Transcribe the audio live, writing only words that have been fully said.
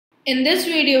In this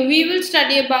video, we will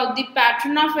study about the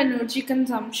pattern of energy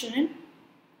consumption in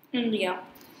India.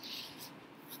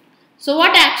 So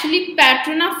what actually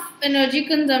pattern of energy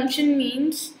consumption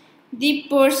means? The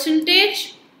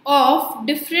percentage of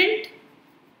different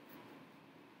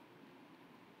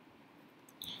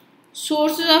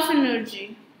sources of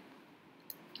energy.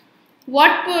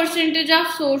 What percentage of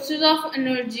sources of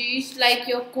energies like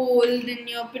your coal, then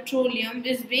your petroleum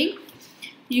is being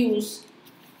used?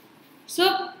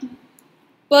 So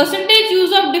percentage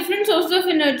use of different sources of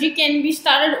energy can be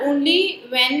started only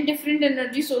when different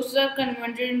energy sources are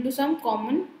converted into some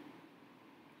common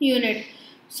unit.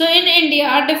 So in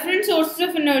India, different sources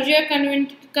of energy are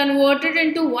converted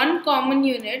into one common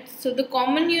unit. So the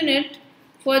common unit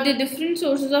for the different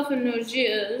sources of energy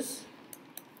is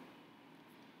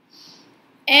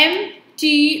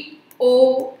MTOE,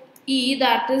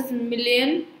 that is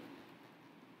million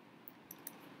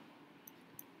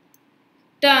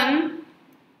ton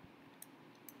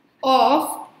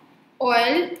of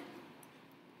oil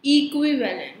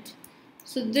equivalent.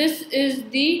 So this is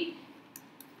the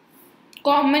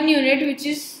common unit which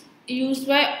is used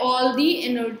by all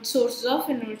the sources of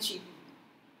energy.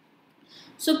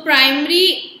 So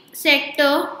primary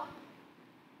sector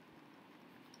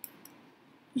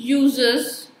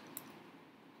uses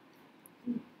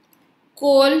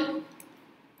coal,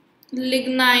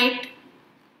 lignite,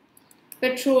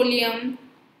 petroleum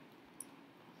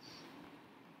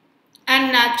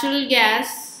and natural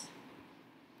gas,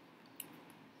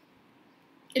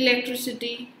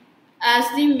 electricity as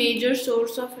the major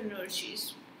source of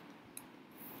energies.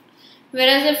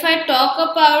 Whereas if I talk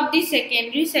about the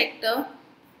secondary sector,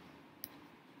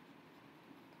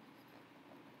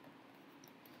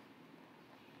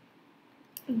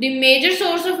 the major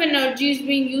source of energy is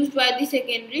being used by the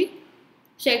secondary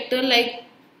sector like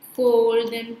coal,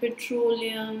 then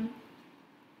petroleum,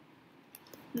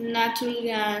 natural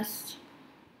gas,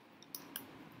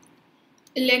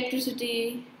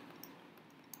 electricity,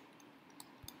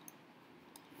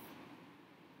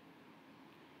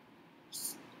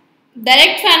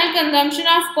 direct final consumption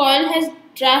of coal has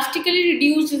drastically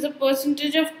reduced as a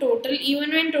percentage of total,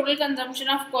 even when total consumption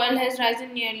of coal has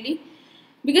risen nearly,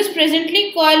 because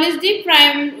presently coal is the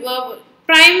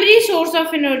primary source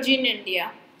of energy in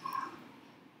India,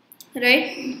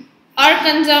 right? Our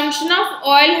consumption of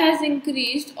oil has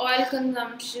increased. Oil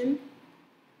consumption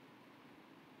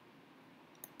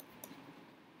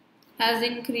has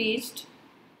increased.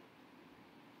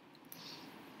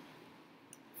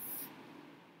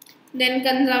 Then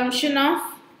consumption of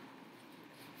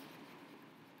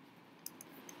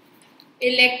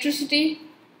electricity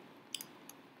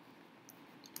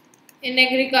in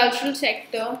agricultural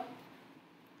sector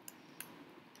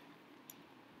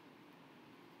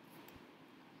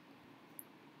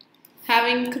have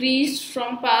increased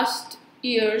from past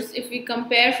years. If we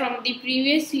compare from the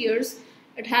previous years,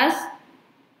 it has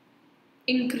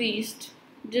increased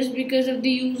just because of the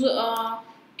use of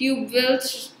tube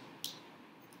wells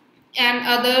and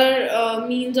other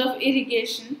means of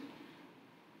irrigation.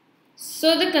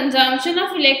 So the consumption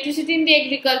of electricity in the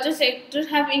agriculture sector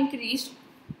have increased,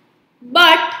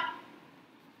 but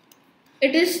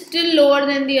it is still lower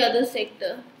than the other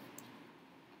sector.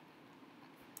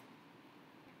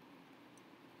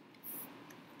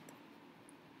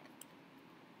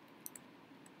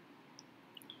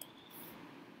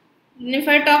 And if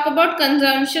I talk about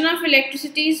consumption of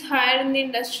electricity is higher in the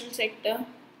industrial sector.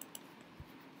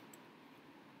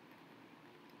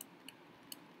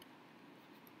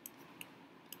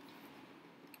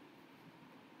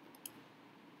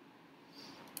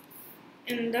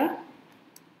 In the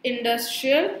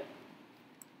industrial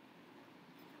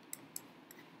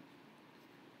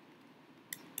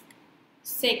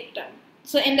sector.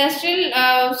 So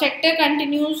industrial sector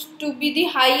continues to be the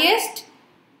highest,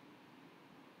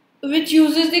 which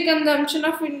uses the consumption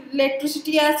of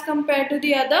electricity as compared to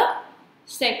the other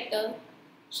sector.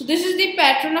 So this is the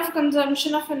pattern of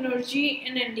consumption of energy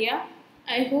in India.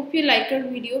 I hope you like our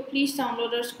video. Please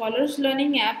download our Scholars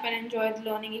Learning app and enjoy the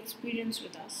learning experience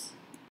with us.